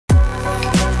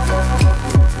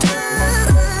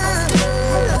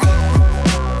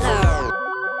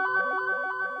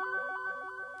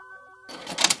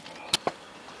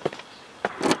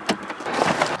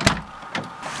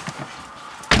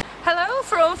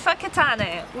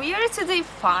Whakaari! We are today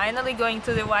finally going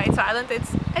to the White Island.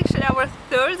 It's actually our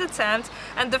third attempt,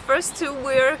 and the first two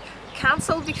were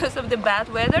cancelled because of the bad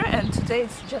weather, and today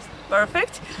it's just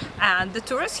perfect. And the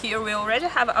tourists here, we already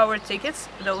have our tickets.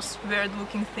 Those weird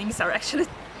looking things are actually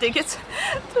tickets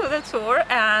to the tour,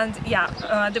 and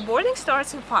yeah, the boarding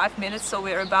starts in 5 minutes, so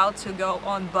we're about to go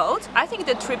on boat. I think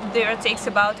the trip there takes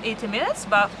about 80 minutes,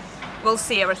 but we'll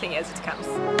see everything as it comes.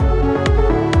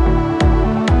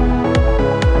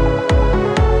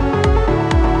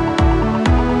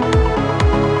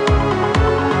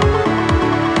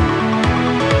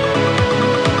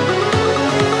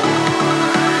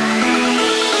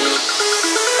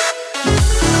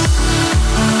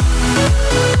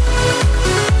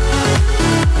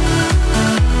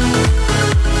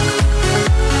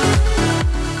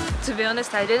 To be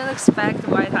honest, I didn't expect the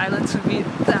White Island to be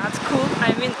that cool.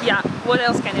 I mean, yeah, what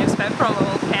else can you expect from a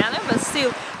volcano? But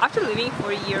still, after living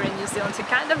for a year in New Zealand, you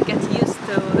kind of get used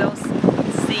to those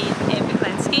insane epic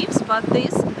landscapes. But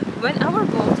this, when our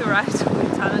boat arrived to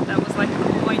White Island, I was like,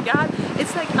 oh my god,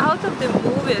 it's like out of the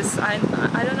movies. I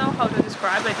don't know how to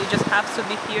describe it, you just have to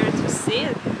be here to see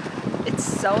it. It's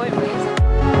so amazing.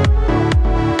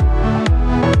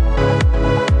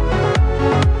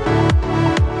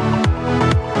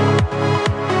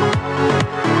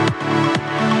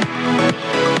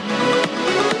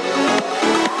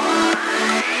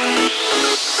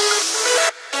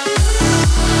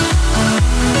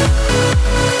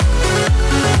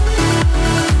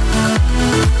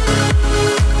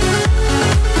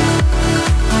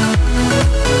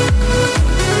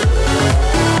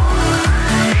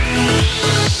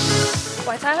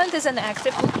 Island is an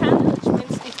active volcano, which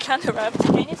means it can erupt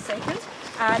any second,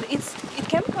 and it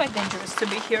can be quite dangerous to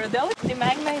be here though. The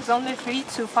magma is only 3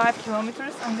 to 5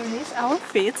 kilometers underneath our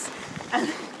feet,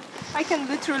 and I can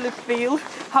literally feel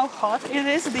how hot it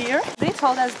is there. They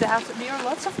told us that there are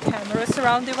lots of cameras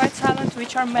around the White Island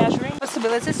which are measuring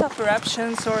possibilities of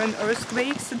eruptions or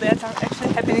earthquakes that are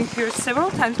actually happening here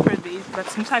several times per day, but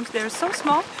sometimes they're so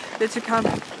small that you can't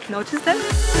notice them.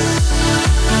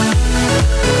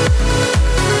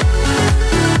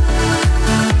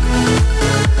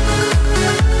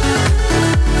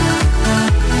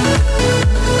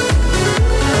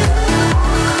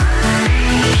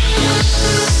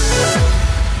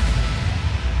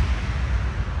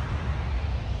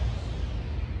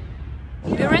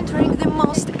 We're entering the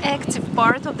most active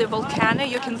part of the volcano.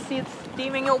 You can see it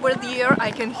steaming over there,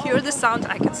 I can hear the sound,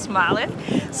 I can smell it.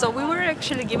 So we were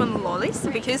actually given lollies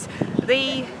because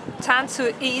they tend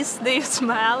to ease the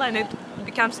smell and it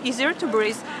becomes easier to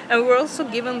breathe. And we're also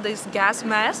given these gas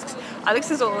masks. Alex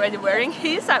is already wearing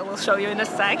his, I will show you in a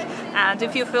sec. And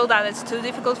if you feel that it's too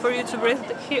difficult for you to breathe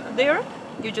there,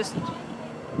 you just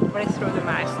breathe through the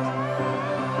mask.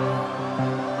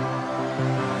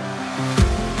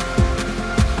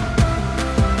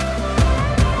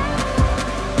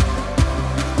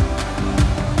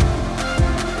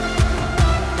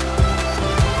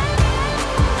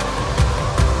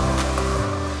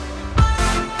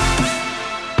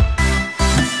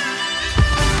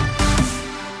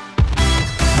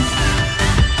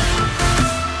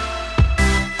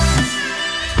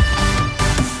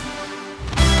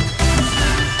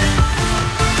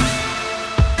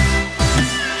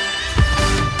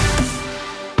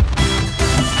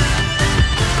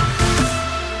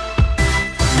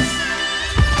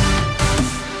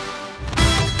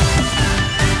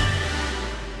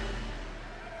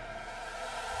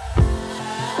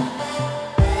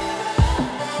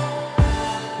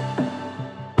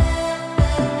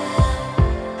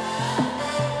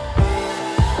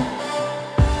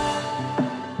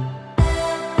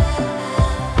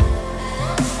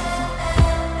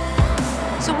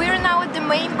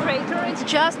 Main crater, it's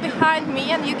just behind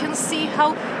me, and you can see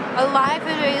how alive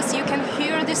it is. You can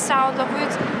hear the sound of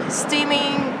it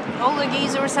steaming, all the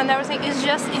geysers and everything. It's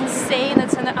just insane.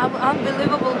 It's an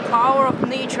unbelievable power of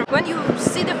nature. When you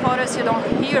see the photos, you don't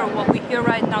hear what we hear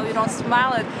right now, you don't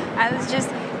smell it, and it's just,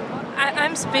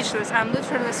 I'm speechless. I'm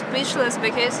literally speechless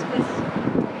because it's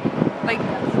like,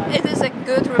 it is a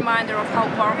good reminder of how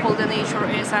powerful the nature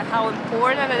is and how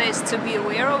important it is to be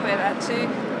aware of it and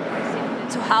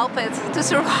to help it to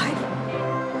survive.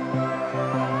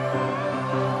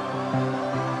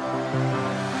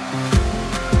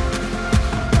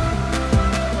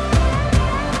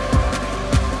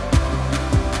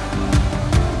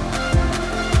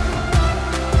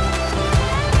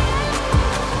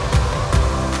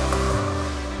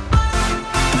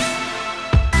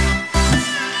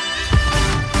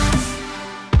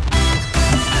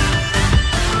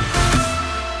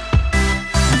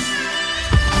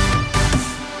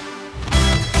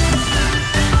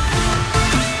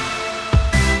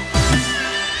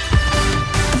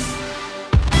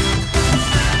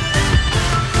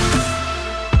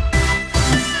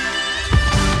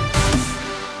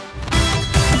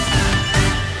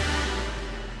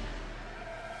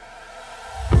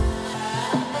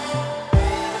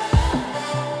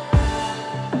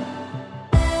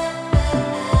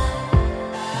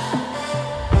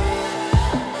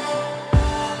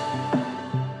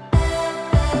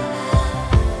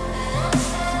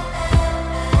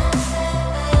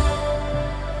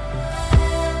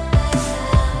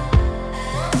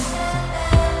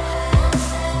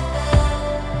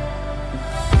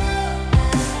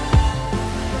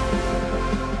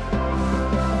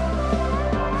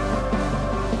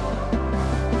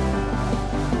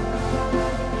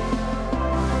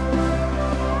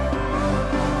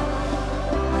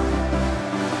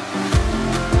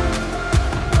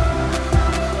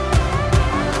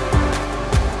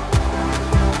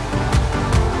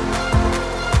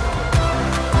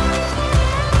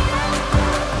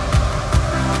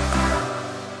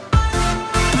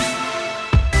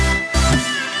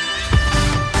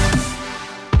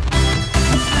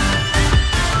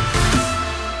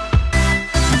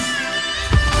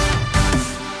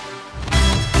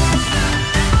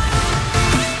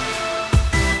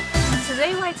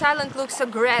 looks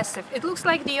aggressive. It looks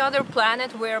like the other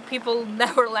planet where people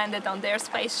never landed on their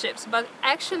spaceships, but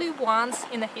actually once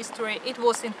in a history it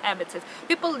was inhabited.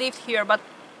 People lived here, but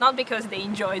not because they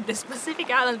enjoyed the specific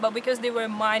island, but because they were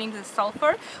mining the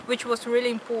sulfur, which was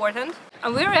really important.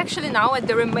 And we're actually now at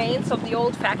the remains of the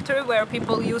old factory where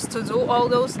people used to do all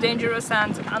those dangerous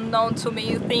and unknown to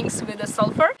me things with the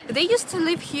sulfur. They used to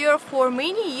live here for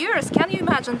many years. Can you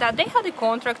imagine that? They had a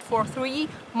contract for 3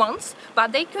 months,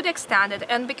 but they could extend it.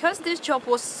 And because this job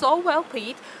was so well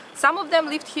paid, some of them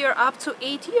lived here up to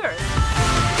 8 years.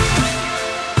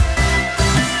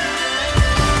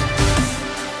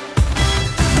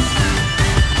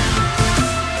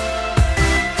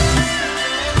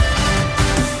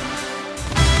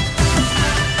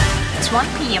 It's 1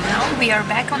 p.m. now, we are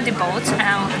back on the boat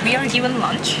and we are given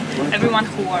lunch. Everyone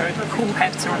who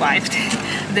have survived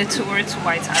the tour to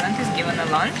White Island is given a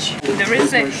lunch. There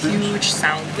is a huge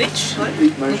sandwich,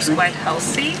 looks quite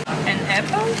healthy, an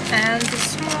apple and a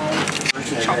small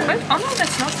chocolate. Oh no,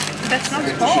 that's not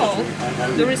all.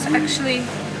 There is actually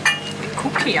a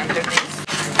cookie underneath.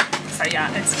 So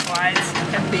yeah, it's quite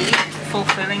a big,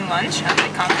 fulfilling lunch and I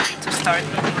can't wait to start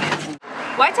eating it.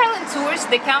 White Island Tours,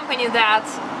 the company that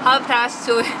helped us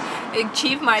to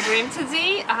achieve my dream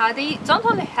today, they don't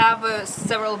only have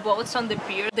several boats on the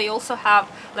pier, they also have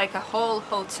like a whole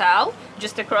hotel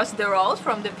just across the road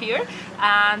from the pier,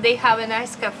 and they have a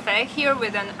nice cafe here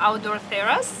with an outdoor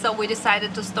terrace, so we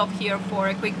decided to stop here for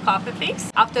a quick coffee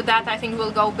fix. After that I think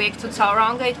we'll go back to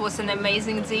Tauranga. It was an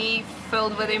amazing day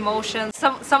filled with emotions.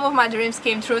 Some of my dreams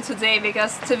came true today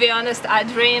because, to be honest, I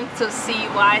dreamed to see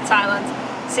White Island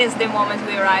since the moment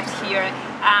we arrived here,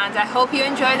 and I hope you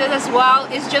enjoyed it as well.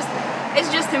 It's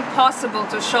just impossible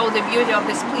to show the beauty of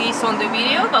this place on the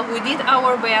video, but we did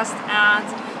our best, and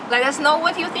let us know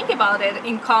what you think about it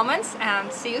in comments,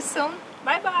 and see you soon.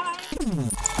 Bye bye!